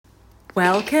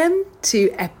Welcome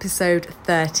to episode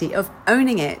 30 of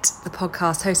Owning It, the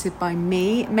podcast hosted by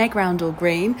me, Meg Roundell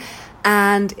Green,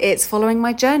 and it's following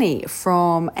my journey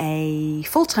from a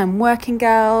full-time working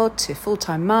girl to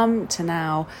full-time mum to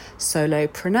now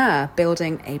solopreneur,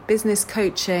 building a business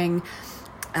coaching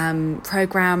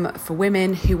program for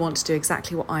women who want to do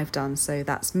exactly what I've done. So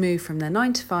that's move from their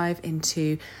 9 to 5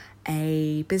 into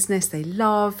a business they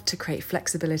love to create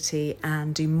flexibility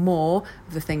and do more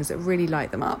of the things that really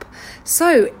light them up.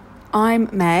 So I'm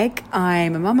Meg.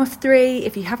 I'm a mum of 3.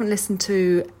 If you haven't listened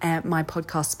to my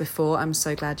podcasts before, I'm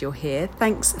so glad you're here.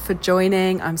 Thanks for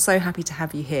joining. I'm so happy to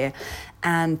have you here.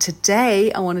 And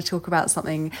today I want to talk about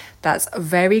something that's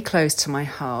very close to my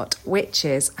heart, which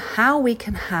is how we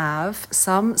can have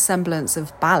some semblance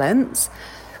of balance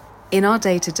in our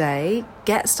day-to-day,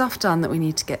 get stuff done that we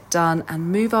need to get done and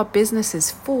move our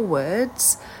businesses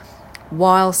forwards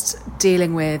whilst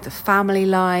dealing with the family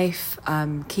life,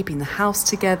 keeping the house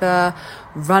together,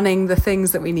 running the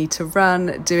things that we need to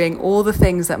run, doing all the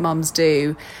things that mums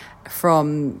do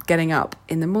from getting up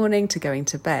in the morning to going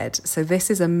to bed. So this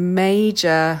is a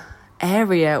major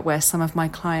area where some of my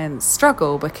clients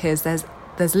struggle because there's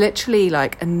literally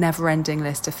like a never-ending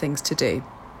list of things to do.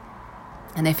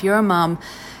 And if you're a mum,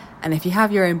 and if you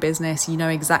have your own business, you know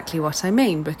exactly what I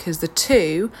mean, because the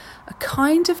two are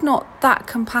kind of not that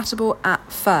compatible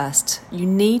at first. You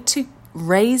need to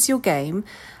raise your game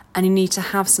and you need to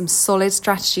have some solid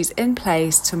strategies in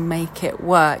place to make it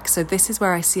work. So this is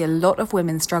where I see a lot of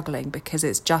women struggling because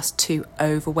it's just too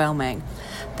overwhelming.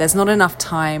 There's not enough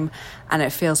time and it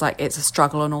feels like it's a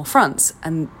struggle on all fronts.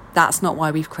 And that's not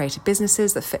why we've created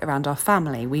businesses that fit around our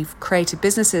family. We've created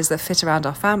businesses that fit around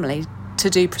our family to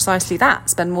do precisely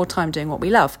that, spend more time doing what we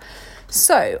love.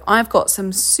 So I've got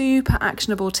some super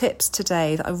actionable tips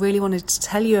today that I really wanted to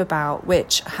tell you about,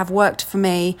 which have worked for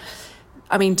me.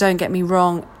 I mean, don't get me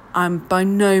wrong, I'm by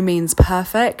no means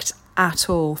perfect at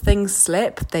all. Things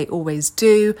slip, they always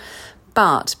do.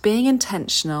 But being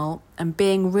intentional and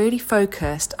being really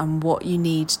focused on what you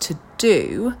need to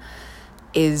do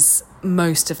is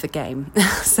most of the game.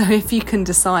 So if you can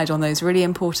decide on those really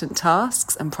important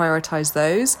tasks and prioritize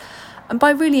those, and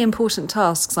by really important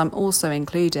tasks, I'm also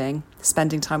including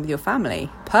spending time with your family,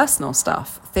 personal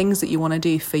stuff, things that you want to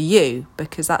do for you,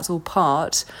 because that's all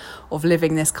part of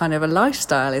living this kind of a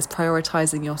lifestyle, is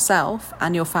prioritizing yourself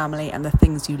and your family and the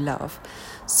things you love.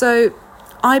 So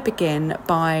I begin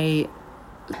by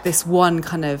this one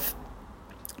kind of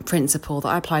principle that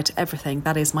I apply to everything.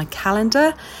 That is, my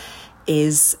calendar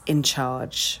is in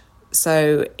charge.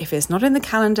 So if it's not in the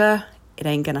calendar, it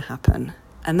ain't going to happen.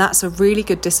 And that's a really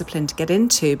good discipline to get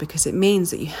into because it means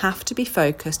that you have to be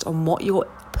focused on what you're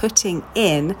putting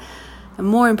in and,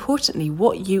 more importantly,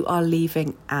 what you are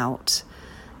leaving out.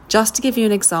 Just to give you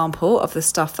an example of the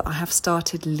stuff that I have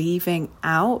started leaving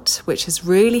out, which has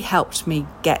really helped me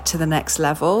get to the next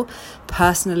level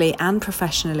personally and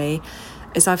professionally,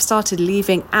 is I've started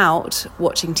leaving out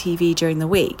watching TV during the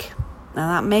week. Now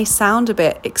that may sound a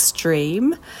bit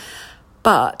extreme,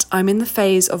 but I'm in the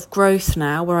phase of growth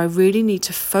now where I really need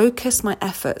to focus my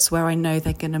efforts where I know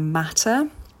they're going to matter.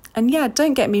 And yeah,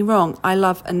 don't get me wrong, I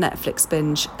love a Netflix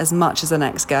binge as much as the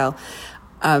next girl.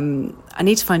 I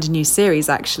need to find a new series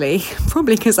actually,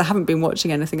 probably because I haven't been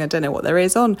watching anything. I don't know what there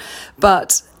is on,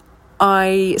 but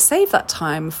I save that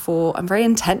time I'm very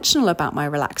intentional about my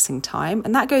relaxing time,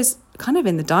 and that goes kind of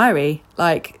in the diary,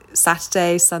 like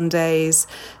Saturdays, Sundays,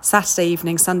 Saturday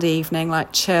evening, Sunday evening,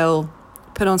 like chill,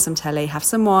 put on some telly, have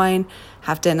some wine,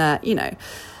 have dinner,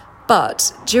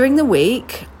 But during the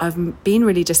week, I've been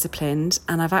really disciplined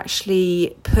and I've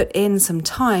actually put in some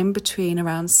time between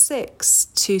around 6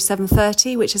 to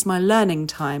 7:30, which is my learning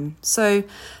time. So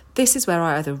this is where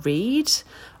I either read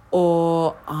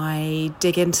or I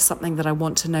dig into something that I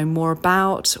want to know more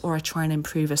about, or I try and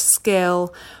improve a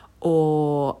skill,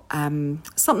 or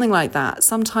something like that.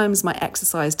 Sometimes my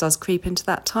exercise does creep into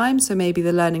that time, so maybe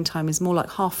the learning time is more like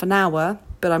half an hour.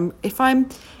 But if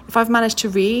I've managed to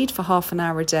read for half an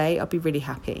hour a day, I'll be really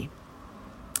happy.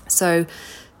 So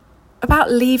about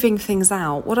leaving things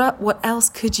out, what else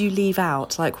could you leave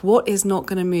out? Like, what is not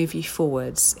going to move you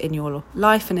forwards in your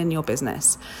life and in your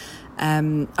business?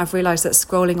 I've realised that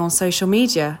scrolling on social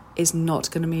media is not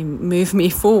going to move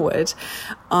me forward.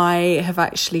 I have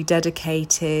actually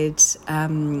dedicated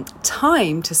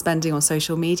time to spending on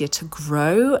social media to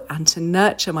grow and to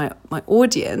nurture my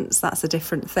audience. That's a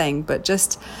different thing. But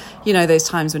just, those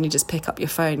times when you just pick up your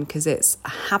phone because it's a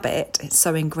habit, it's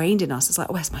so ingrained in us. It's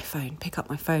like, where's my phone? Pick up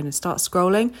my phone and start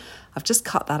scrolling. I've just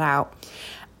cut that out.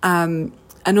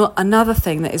 Another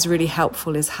thing that is really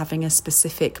helpful is having a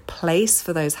specific place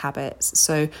for those habits.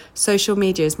 So social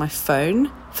media is my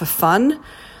phone for fun,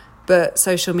 but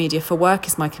social media for work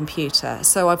is my computer.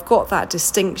 So I've got that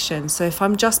distinction. So if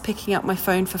I'm just picking up my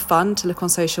phone for fun to look on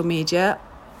social media,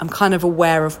 I'm kind of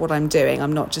aware of what I'm doing.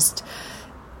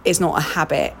 It's not a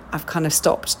habit. I've kind of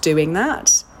stopped doing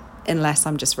that unless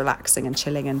I'm just relaxing and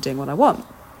chilling and doing what I want.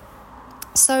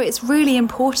 So it's really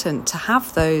important to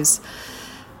have those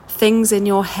things in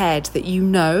your head that you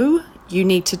know you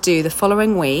need to do the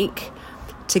following week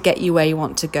to get you where you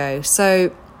want to go.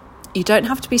 So you don't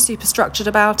have to be super structured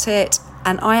about it.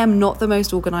 And I am not the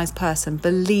most organised person.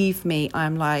 Believe me,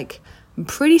 I'm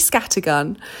pretty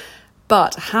scattergun.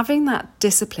 But having that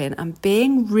discipline and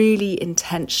being really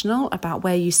intentional about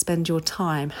where you spend your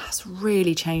time has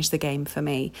really changed the game for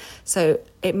me. So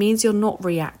it means you're not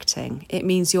reacting. It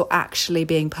means you're actually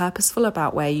being purposeful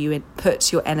about where you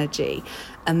put your energy.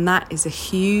 And that is a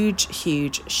huge,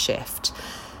 huge shift.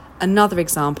 Another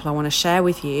example I want to share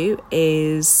with you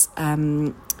is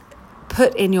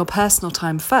put in your personal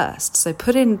time first. So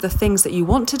put in the things that you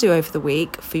want to do over the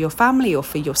week for your family or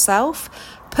for yourself.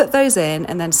 Put those in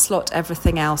and then slot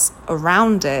everything else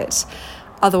around it.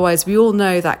 Otherwise, we all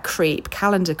know that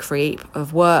calendar creep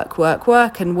of work,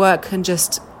 and work can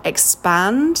just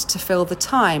expand to fill the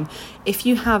time. If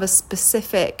you have a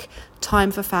specific time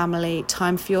for family,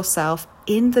 time for yourself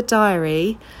in the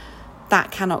diary, that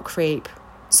cannot creep.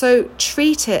 So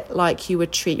treat it like you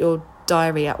would treat your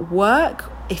diary at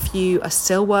work. If you are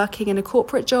still working in a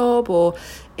corporate job or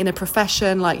in a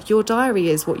profession, like your diary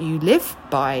is what you live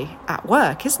by at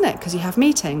work, isn't it? Because you have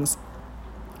meetings.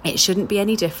 It shouldn't be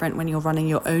any different when you're running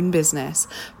your own business,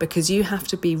 because you have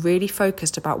to be really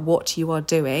focused about what you are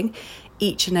doing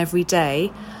each and every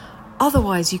day.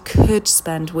 Otherwise, you could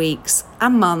spend weeks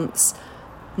and months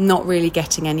not really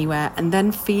getting anywhere and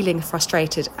then feeling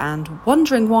frustrated and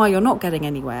wondering why you're not getting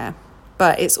anywhere.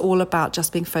 But it's all about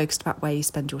just being focused about where you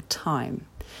spend your time.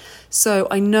 So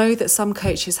I know that some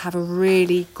coaches have a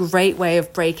really great way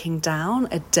of breaking down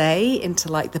a day into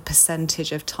the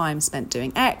percentage of time spent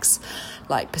doing X,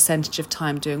 like percentage of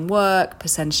time doing work,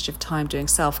 percentage of time doing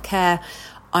self-care.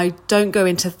 I don't go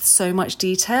into so much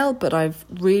detail, but I've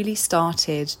really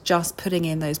started just putting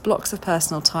in those blocks of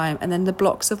personal time and then the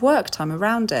blocks of work time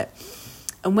around it.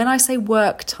 And when I say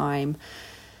work time,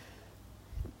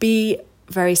 be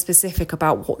very specific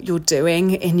about what you're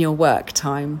doing in your work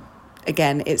time.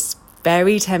 Again, it's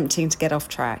very tempting to get off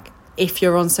track. If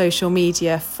you're on social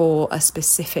media for a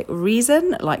specific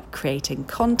reason, like creating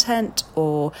content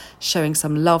or showing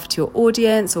some love to your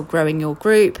audience or growing your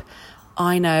group,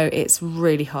 I know it's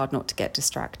really hard not to get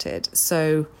distracted.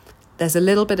 So there's a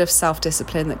little bit of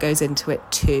self-discipline that goes into it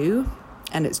too.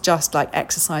 And it's just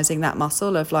exercising that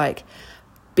muscle of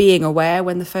being aware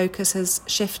when the focus has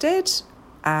shifted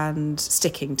and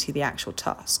sticking to the actual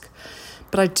task.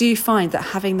 But I do find that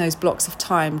having those blocks of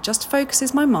time just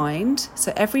focuses my mind.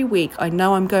 So every week I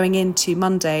know I'm going into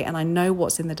Monday and I know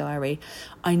what's in the diary.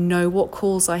 I know what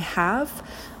calls I have.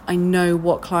 I know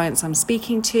what clients I'm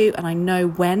speaking to, and I know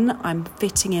when I'm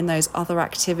fitting in those other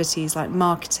activities like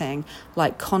marketing,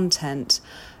 like content,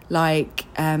 like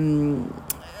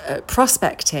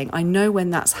prospecting. I know when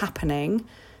that's happening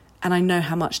and I know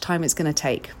how much time it's going to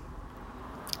take.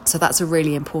 So that's a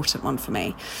really important one for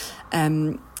me.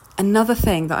 Another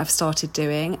thing that I've started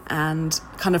doing, and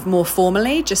kind of more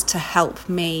formally, just to help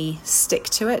me stick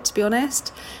to it, to be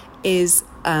honest, is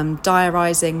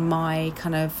diarising my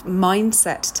kind of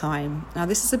mindset time. Now,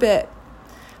 this is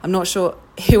I'm not sure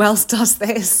who else does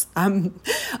this. I'm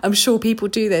sure people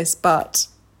do this, but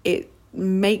it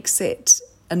makes it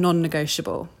a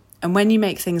non-negotiable. And when you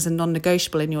make things a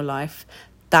non-negotiable in your life,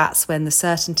 that's when the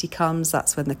certainty comes,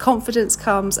 that's when the confidence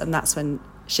comes, and that's when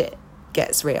shit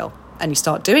gets real and you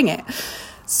start doing it.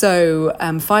 So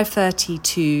 5:30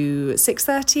 to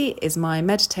 6:30 is my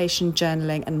meditation,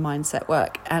 journaling and mindset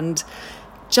work. And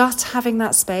just having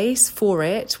that space for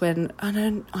it when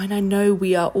I know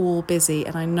we are all busy,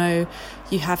 and I know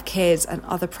you have kids and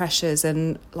other pressures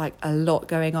and a lot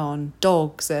going on,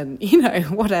 dogs and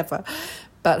whatever.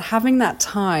 But having that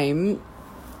time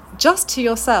just to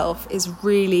yourself is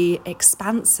really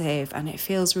expansive, and it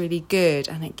feels really good,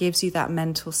 and it gives you that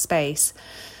mental space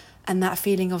and that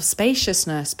feeling of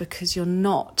spaciousness because you're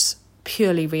not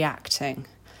purely reacting.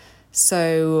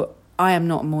 So I am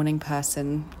not a morning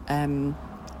person,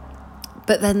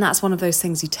 but then that's one of those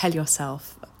things you tell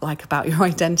yourself, about your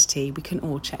identity. We can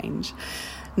all change.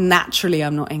 Naturally,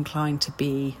 I'm not inclined to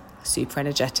be super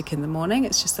energetic in the morning.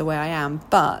 It's just the way I am.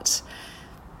 But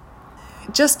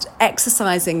just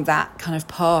exercising that kind of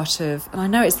part of, and I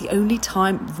know it's the only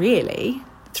time really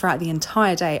throughout the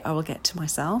entire day, I will get to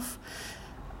myself.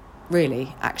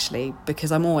 Really, actually,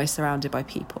 because I'm always surrounded by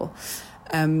people.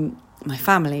 My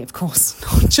family, of course,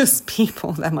 not just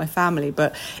people, they're my family.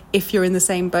 But if you're in the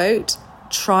same boat,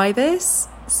 try this,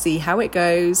 see how it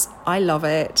goes. I love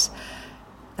it.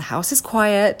 The house is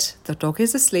quiet, the dog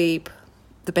is asleep,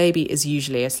 the baby is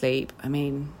usually asleep. I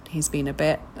mean, he's been a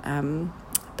bit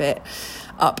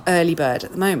up early bird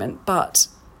at the moment, but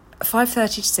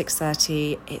 5:30 to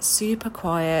 6:30, it's super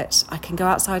quiet. I can go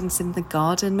outside and sit in the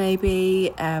garden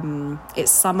maybe.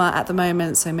 It's summer at the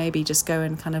moment, so maybe just go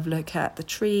and kind of look at the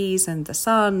trees and the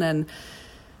sun and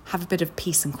have a bit of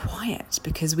peace and quiet,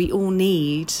 because we all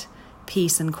need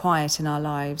peace and quiet in our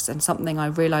lives. And something I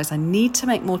realise I need to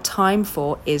make more time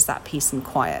for is that peace and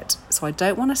quiet. So I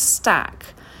don't want to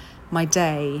stack my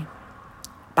day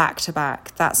back to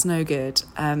back. That's no good.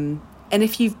 And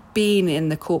if you've been in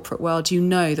the corporate world, you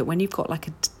know that when you've got like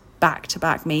a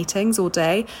back-to-back meetings all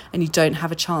day and you don't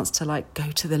have a chance to like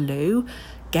go to the loo,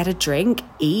 get a drink,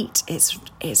 eat, it's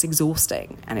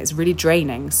exhausting and it's really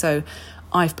draining. So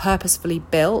I've purposefully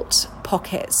built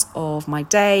pockets of my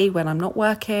day when I'm not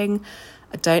working.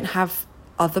 I don't have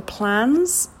other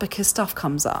plans because stuff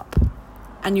comes up.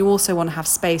 And you also want to have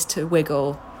space to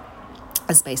wiggle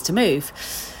and space to move.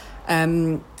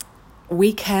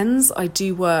 Weekends, I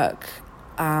do work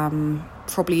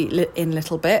probably in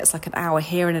little bits, like an hour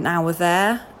here and an hour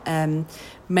there,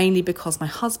 mainly because my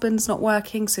husband's not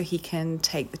working, so he can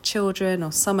take the children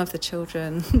or some of the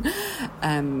children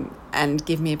and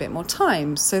give me a bit more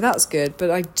time. So that's good. But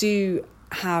I do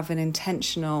have an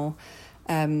intentional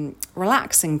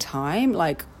relaxing time,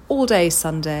 like all day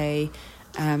Sunday,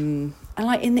 and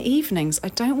like in the evenings, I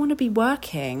don't want to be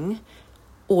working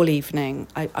all evening.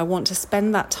 I want to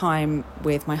spend that time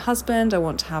with my husband. I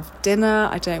want to have dinner.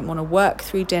 I don't want to work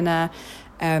through dinner.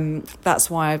 That's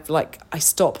why I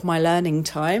stop my learning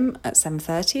time at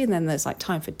 7:30, and then there's like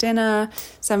time for dinner,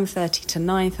 7:30 to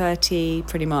 9:30,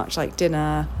 pretty much like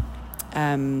dinner,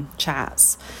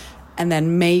 chats. And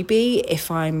then maybe if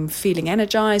I'm feeling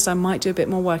energized, I might do a bit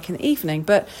more work in the evening.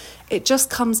 But it just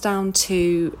comes down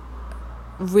to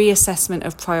reassessment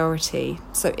of priority.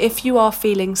 So if you are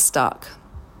feeling stuck,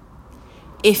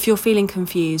 if you're feeling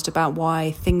confused about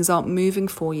why things aren't moving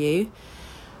for you,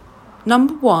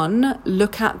 number one,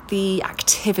 look at the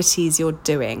activities you're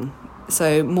doing.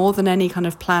 So more than any kind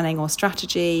of planning or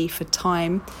strategy for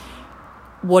time,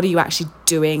 what are you actually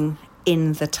doing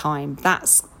in the time?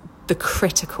 That's the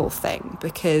critical thing,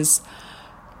 because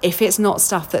if it's not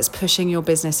stuff that's pushing your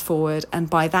business forward,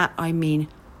 and by that I mean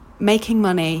making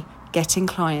money, getting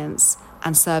clients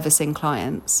and servicing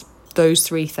clients, those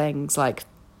three things, like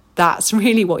that's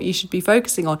really what you should be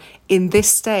focusing on in this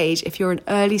stage. If you're an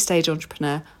early stage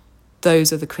entrepreneur,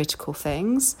 those are the critical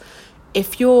things.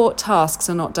 If your tasks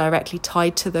are not directly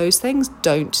tied to those things,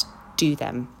 don't do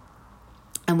them.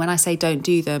 And when I say don't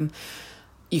do them,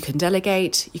 you can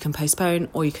delegate, you can postpone,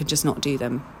 or you can just not do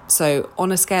them. So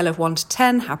on a scale of 1 to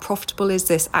 10, how profitable is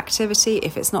this activity?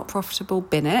 If it's not profitable,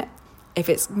 bin it. If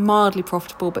it's mildly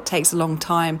profitable but takes a long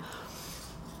time,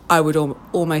 I would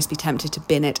almost be tempted to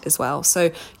bin it as well.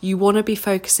 So you want to be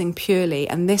focusing purely,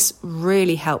 and this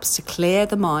really helps to clear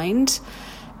the mind.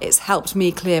 It's helped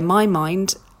me clear my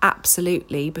mind,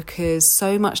 absolutely, because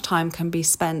so much time can be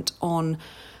spent on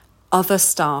other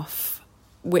stuff,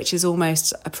 which is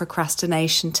almost a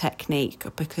procrastination technique,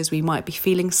 because we might be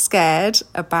feeling scared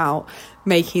about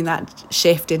making that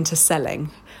shift into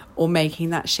selling, or making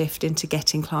that shift into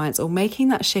getting clients, or making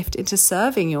that shift into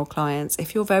serving your clients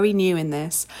if you're very new in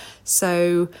this.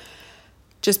 So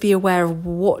just be aware of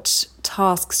what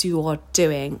tasks you are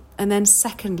doing. And then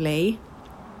secondly,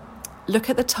 look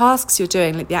at the tasks you're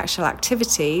doing, like the actual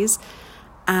activities,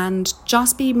 and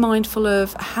just be mindful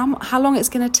of how long it's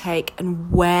going to take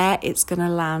and where it's going to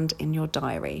land in your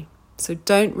diary. So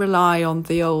don't rely on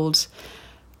the old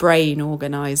brain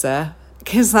organizer,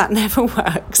 because that never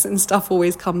works and stuff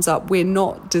always comes up. We're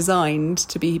not designed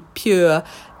to be pure,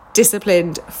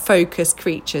 disciplined, focused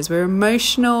creatures. We're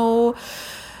emotional,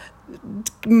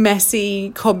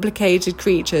 messy, complicated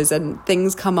creatures, and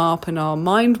things come up and our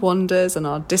mind wanders and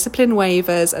our discipline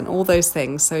wavers and all those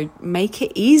things. So make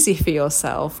it easy for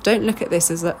yourself. Don't look at this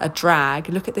as a drag.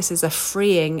 Look at this as a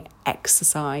freeing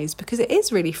exercise, because it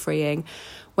is really freeing.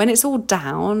 When it's all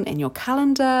down in your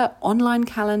calendar, online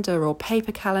calendar or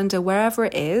paper calendar, wherever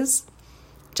it is,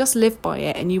 just live by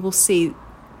it, and you will see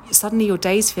suddenly your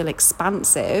days feel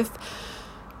expansive,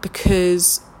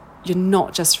 because you're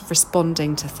not just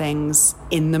responding to things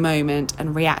in the moment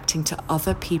and reacting to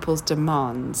other people's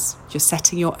demands. You're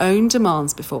setting your own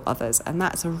demands before others, and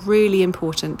that's a really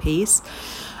important piece.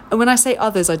 And when I say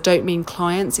others, I don't mean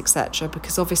clients, etc.,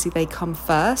 because obviously they come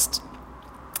first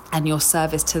and your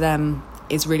service to them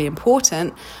is really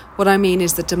important. What I mean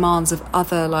is the demands of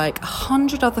other, like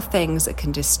 100 other things that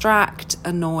can distract,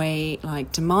 annoy,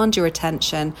 like demand your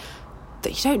attention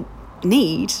that you don't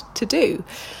need to do.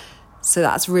 So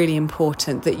that's really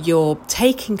important, that you're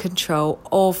taking control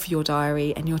of your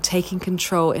diary and you're taking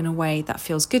control in a way that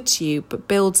feels good to you, but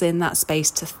builds in that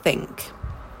space to think.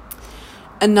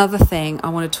 Another thing I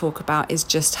want to talk about is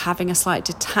just having a slight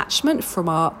detachment from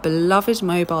our beloved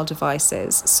mobile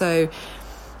devices. So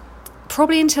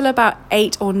probably until about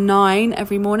 8 or 9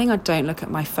 every morning, I don't look at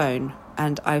my phone.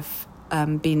 And I've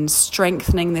been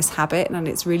strengthening this habit and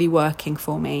it's really working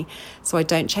for me. So I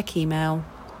don't check email.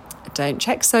 I don't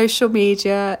check social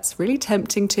media. It's really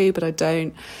tempting to, but I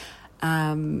don't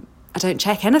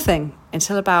check anything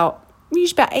until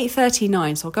usually about 8:30,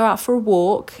 9. So I'll go out for a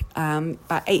walk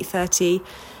about 8:30,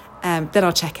 then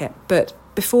I'll check it. But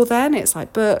before then, it's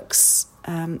like books.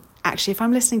 Actually, if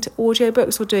I'm listening to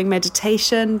audiobooks or doing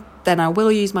meditation, then I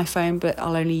will use my phone, but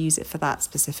I'll only use it for that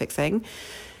specific thing.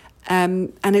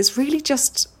 And it's really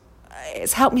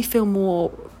it's helped me feel more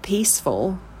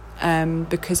peaceful,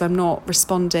 because I'm not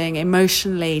responding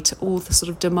emotionally to all the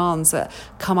sort of demands that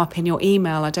come up in your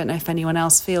email. I don't know if anyone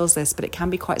else feels this, but it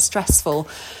can be quite stressful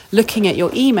looking at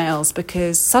your emails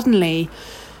because suddenly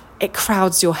it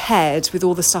crowds your head with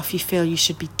all the stuff you feel you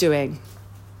should be doing.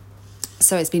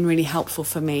 So it's been really helpful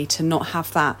for me to not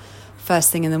have that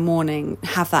first thing in the morning,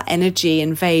 have that energy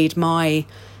invade my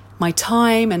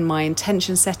time and my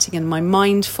intention setting and my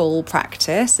mindful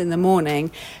practice in the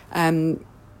morning,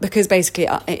 because basically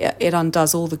it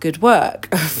undoes all the good work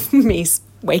of me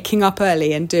waking up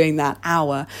early and doing that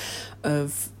hour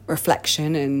of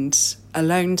reflection and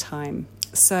alone time.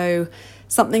 So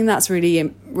something that's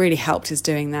really, really helped is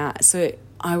doing that. So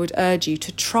I would urge you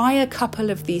to try a couple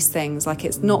of these things. Like,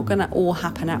 it's not going to all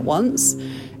happen at once.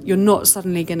 You're not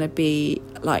suddenly going to be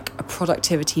like a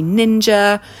productivity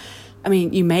ninja. I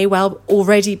mean, you may well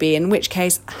already be, in which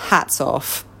case, hats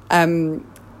off.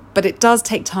 But it does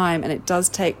take time, and it does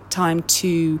take time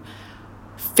to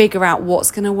figure out what's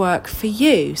going to work for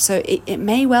you. So it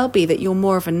may well be that you're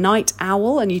more of a night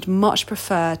owl and you'd much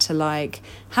prefer to like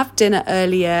have dinner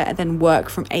earlier and then work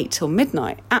from 8 till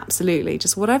midnight. Absolutely.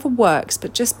 Just whatever works,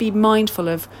 but just be mindful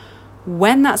of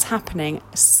when that's happening,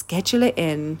 schedule it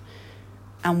in,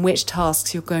 and which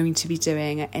tasks you're going to be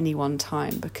doing at any one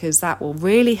time, because that will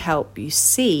really help you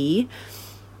see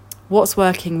what's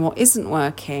working, what isn't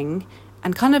working,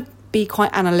 and kind of be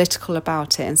quite analytical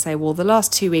about it and say, well, the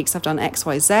last 2 weeks I've done X,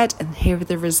 Y, Z, and here are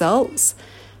the results.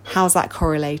 How's that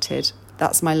correlated?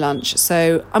 That's my lunch.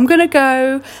 So I'm going to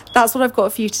go. That's what I've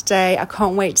got for you today. I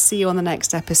can't wait to see you on the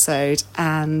next episode,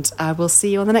 and I will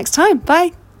see you on the next time.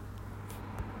 Bye.